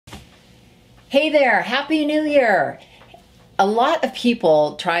Hey there, Happy New Year! A lot of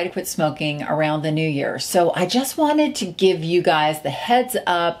people try to quit smoking around the new year, so I just wanted to give you guys the heads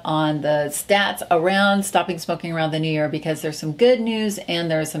up on the stats around stopping smoking around the new year, because there's some good news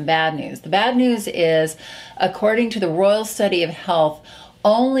and there's some bad news. The bad news is, according to the Royal Study of Health,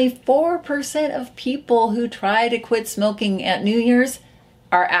 only 4% of people who try to quit smoking at New Year's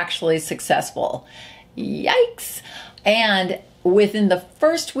are actually successful. Yikes! And within the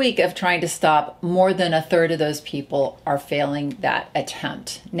first week of trying to stop, more than a third of those people are failing that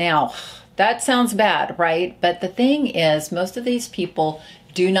attempt. Now, that sounds bad, right? But the thing is, most of these people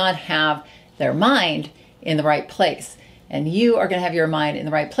do not have their mind in the right place. And you are going to have your mind in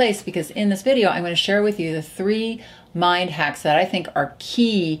the right place, because in this video, I'm going to share with you the 3 mind hacks that I think are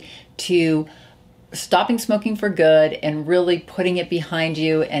key to stopping smoking for good and really putting it behind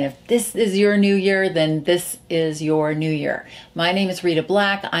you. And if this is your new year, then this is your new year. My name is Rita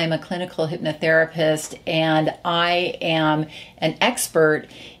Black. I'm a clinical hypnotherapist, and I am an expert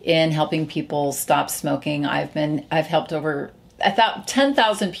in helping people stop smoking. I've helped over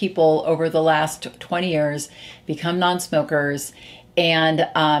 10,000 people over the last 20 years become non-smokers. And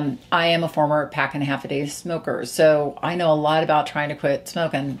I am a former pack and a half a day smoker, so I know a lot about trying to quit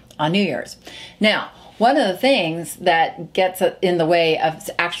smoking on New Year's. Now, one of the things that gets in the way of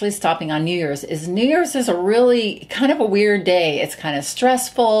actually stopping on New Year's is a really kind of a weird day. It's kind of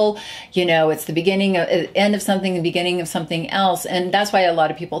stressful. You know, it's the end of something, the beginning of something else. And that's why a lot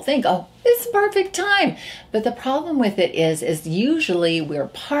of people think, oh, it's the perfect time. But the problem with it is usually we're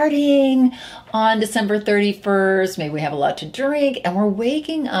partying on December 31st. Maybe we have a lot to drink, and we're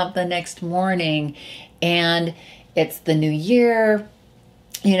waking up the next morning and it's the new year.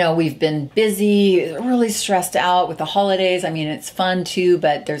 You know, we've been busy, really stressed out with the holidays. I mean, it's fun too,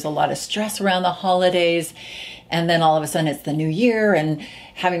 but there's a lot of stress around the holidays. And then all of a sudden it's the new year and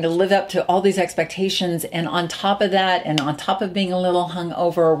having to live up to all these expectations. And on top of that, and on top of being a little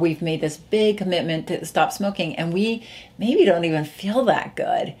hungover, we've made this big commitment to stop smoking, and we maybe don't even feel that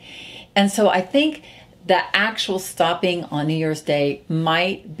good. And so I think the actual stopping on New Year's Day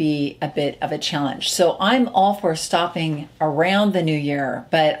might be a bit of a challenge. So I'm all for stopping around the new year,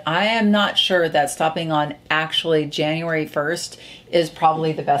 but I am not sure that stopping on actually January 1st is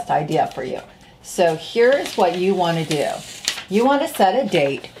probably the best idea for you. So here's what you want to do. You want to set a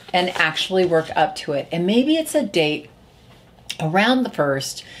date and actually work up to it. And maybe it's a date around the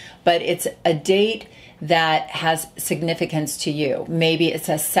 1st, but it's a date that has significance to you. Maybe it's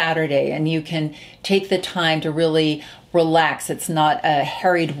a Saturday and you can take the time to really relax. It's not a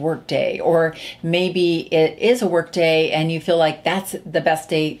harried work day. Or maybe it is a work day and you feel like that's the best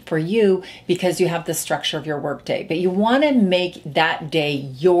day for you because you have the structure of your work day. But you want to make that day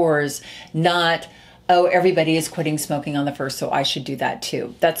yours, not, oh, everybody is quitting smoking on the 1st, so I should do that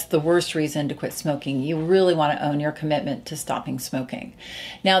too. That's the worst reason to quit smoking. You really want to own your commitment to stopping smoking.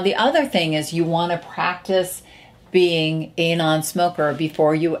 Now, the other thing is you want to practice being a non-smoker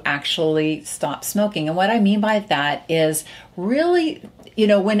before you actually stop smoking. And what I mean by that is really, you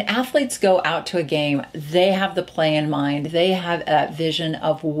know, when athletes go out to a game, they have the play in mind. They have a vision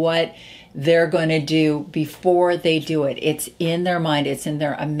of what they're going to do before they do it. It's in their mind. It's in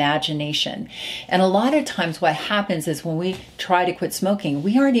their imagination. And a lot of times what happens is when we try to quit smoking,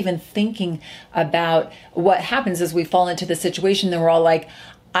 we aren't even thinking about what happens is we fall into the situation and we're all like,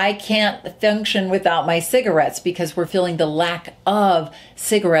 I can't function without my cigarettes, because we're feeling the lack of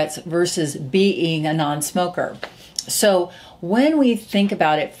cigarettes versus being a non-smoker. So when we think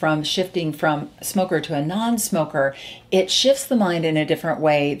about it from shifting from smoker to a non-smoker, it shifts the mind in a different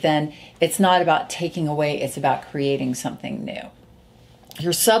way. Then it's not about taking away, it's about creating something new.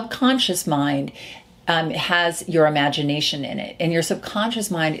 Your subconscious mind has your imagination in it, and your subconscious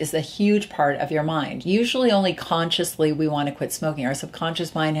mind is a huge part of your mind. Usually only consciously we want to quit smoking. Our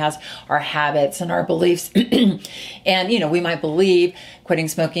subconscious mind has our habits and our beliefs. And, you know, we might believe quitting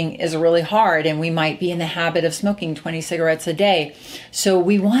smoking is really hard, and we might be in the habit of smoking 20 cigarettes a day. So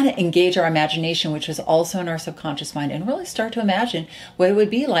we want to engage our imagination, which is also in our subconscious mind, and really start to imagine what it would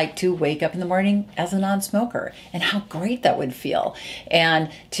be like to wake up in the morning as a non-smoker and how great that would feel,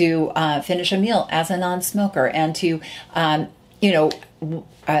 and to finish a meal as a non-smoker, and to, you know,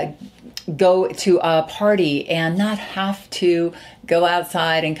 go to a party and not have to go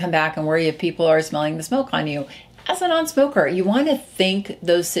outside and come back and worry if people are smelling the smoke on you. As a non-smoker, you want to think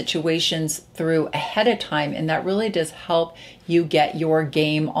those situations through ahead of time, and that really does help you get your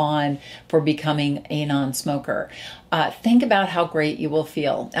game on for becoming a non-smoker. Think about how great you will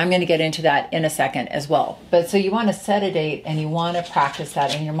feel. I'm going to get into that in a second as well. But so you want to set a date and you want to practice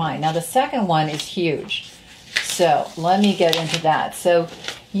that in your mind. Now, the second one is huge. So let me get into that. So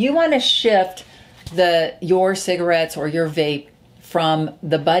You want to shift your cigarettes or your vape from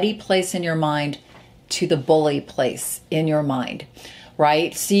the buddy place in your mind to the bully place in your mind,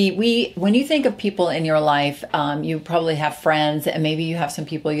 right? See, when you think of people in your life, you probably have friends, and maybe you have some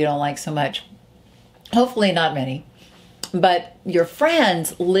people you don't like so much. Hopefully not many, but your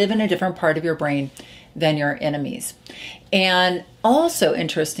friends live in a different part of your brain than your enemies. And also,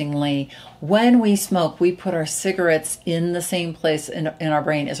 interestingly, when we smoke, we put our cigarettes in the same place in our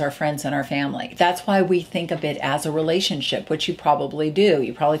brain as our friends and our family. That's why we think of it as a relationship, which you probably do.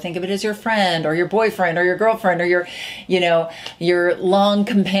 You probably think of it as your friend or your boyfriend or your girlfriend or your long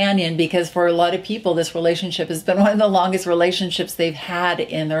companion, because for a lot of people, this relationship has been one of the longest relationships they've had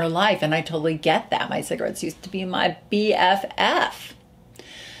in their life. And I totally get that. My cigarettes used to be my BFF.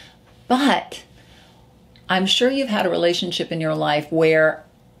 But I'm sure you've had a relationship in your life where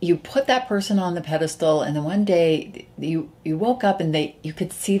you put that person on the pedestal, and then one day you woke up and you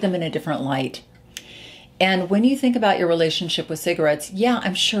could see them in a different light. And when you think about your relationship with cigarettes, yeah,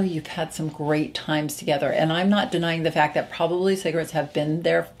 I'm sure you've had some great times together. And I'm not denying the fact that probably cigarettes have been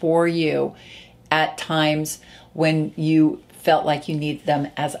there for you at times when you felt like you needed them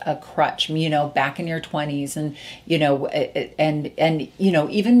as a crutch, back in your 20s and,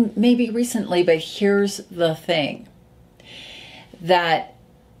 even maybe recently. But here's the thing, that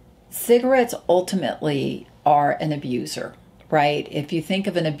cigarettes ultimately are an abuser, right? If you think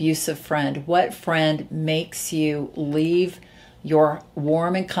of an abusive friend, what friend makes you leave your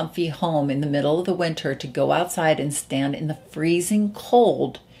warm and comfy home in the middle of the winter to go outside and stand in the freezing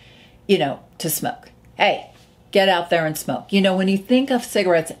cold, to smoke? Hey, get out there and smoke. When you think of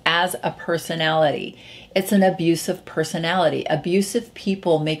cigarettes as a personality, it's an abusive personality. Abusive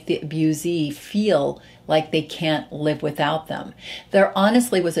people make the abusee feel like they can't live without them. There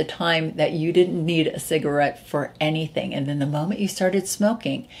honestly was a time that you didn't need a cigarette for anything. And then the moment you started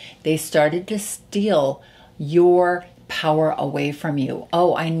smoking, they started to steal your power away from you.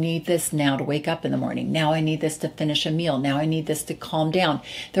 Oh, I need this now to wake up in the morning. Now I need this to finish a meal. Now I need this to calm down.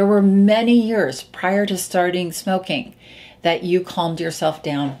 There were many years prior to starting smoking that you calmed yourself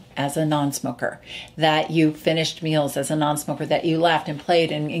down as a non-smoker, that you finished meals as a non-smoker, that you laughed and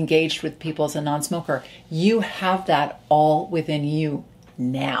played and engaged with people as a non-smoker. You have that all within you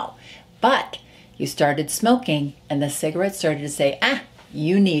now. But you started smoking and the cigarette started to say,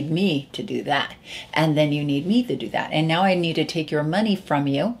 you need me to do that. And then you need me to do that. And now I need to take your money from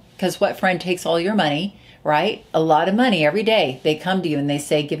you, because what friend takes all your money, right? A lot of money every day. They come to you and they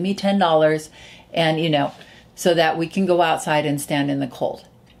say, give me $10 and, so that we can go outside and stand in the cold.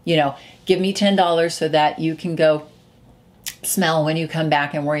 Give me $10 so that you can go smell when you come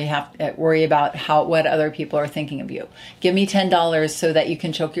back and worry about what other people are thinking of you. Give me $10 so that you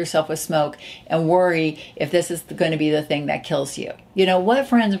can choke yourself with smoke and worry if this is going to be the thing that kills you. What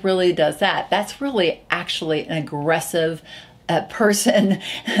friend really does that? That's really actually an aggressive person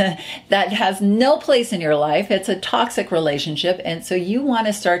that has no place in your life. It's a toxic relationship. And so you want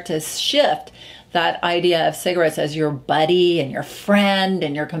to start to shift that idea of cigarettes as your buddy and your friend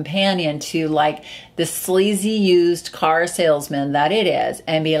and your companion to like the sleazy used car salesman that it is,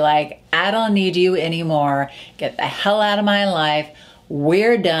 and be like, I don't need you anymore. Get the hell out of my life.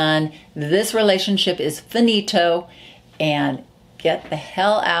 We're done. This relationship is finito, and get the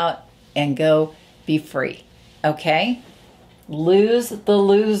hell out and go be free. Okay? Lose the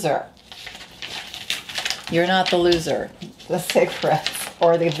loser. You're not the loser. The cigarettes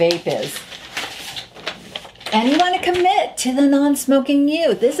or the vape is. And you want to commit to the non-smoking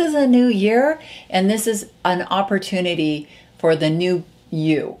you. This is a new year, and this is an opportunity for the new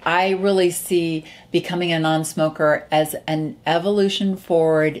you. I really see becoming a non-smoker as an evolution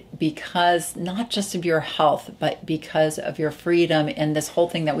forward, because not just of your health, but because of your freedom and this whole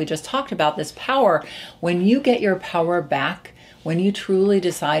thing that we just talked about, this power. When you get your power back, when you truly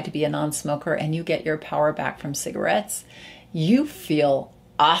decide to be a non-smoker and you get your power back from cigarettes, you feel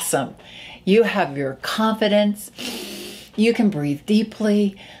awesome. You have your confidence. You can breathe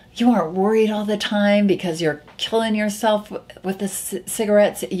deeply. You aren't worried all the time because you're killing yourself with the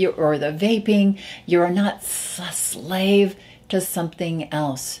cigarettes or the vaping. You're not a slave to something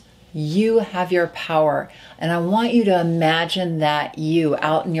else. You have your power. And I want you to imagine that you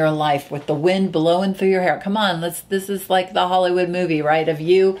out in your life with the wind blowing through your hair. Come on, this is like the Hollywood movie, right? Of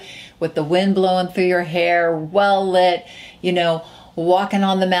you with the wind blowing through your hair, well lit, walking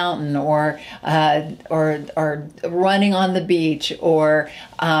on the mountain or running on the beach or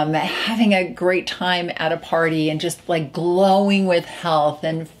having a great time at a party and just like glowing with health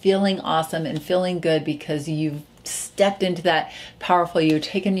and feeling awesome and feeling good because you've stepped into that powerful you,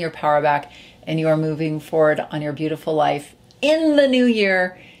 taken your power back, and you are moving forward on your beautiful life in the new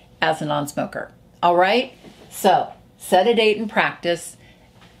year as a non-smoker. All right? So set a date and practice.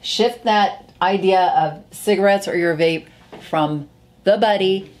 Shift that idea of cigarettes or your vape from the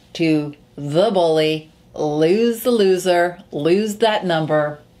buddy to the bully. Lose the loser, lose that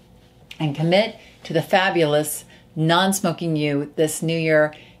number, and commit to the fabulous non-smoking you this new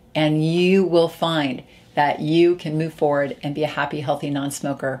year, and you will find that you can move forward and be a happy, healthy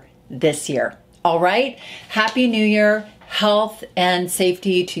non-smoker this year. All right? Happy New Year, health and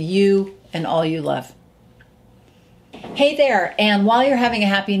safety to you and all you love. Hey there, and while you're having a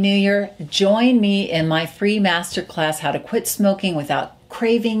happy new year, join me in my free masterclass, How to Quit Smoking Without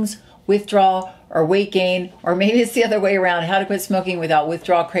Cravings, Withdrawal, or Weight Gain, or maybe it's the other way around, How to Quit Smoking Without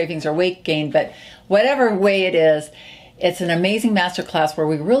Withdrawal, Cravings, or Weight Gain, but whatever way it is, it's an amazing masterclass where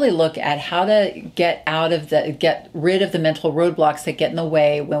we really look at how to get rid of the mental roadblocks that get in the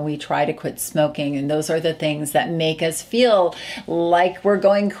way when we try to quit smoking. And those are the things that make us feel like we're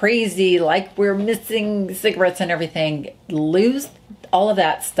going crazy, like we're missing cigarettes and everything. Lose all of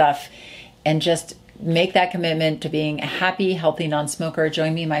that stuff and just make that commitment to being a happy, healthy non-smoker.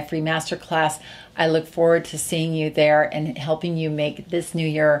 Join me in my free masterclass. I look forward to seeing you there and helping you make this new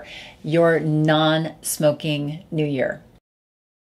year your non-smoking new year.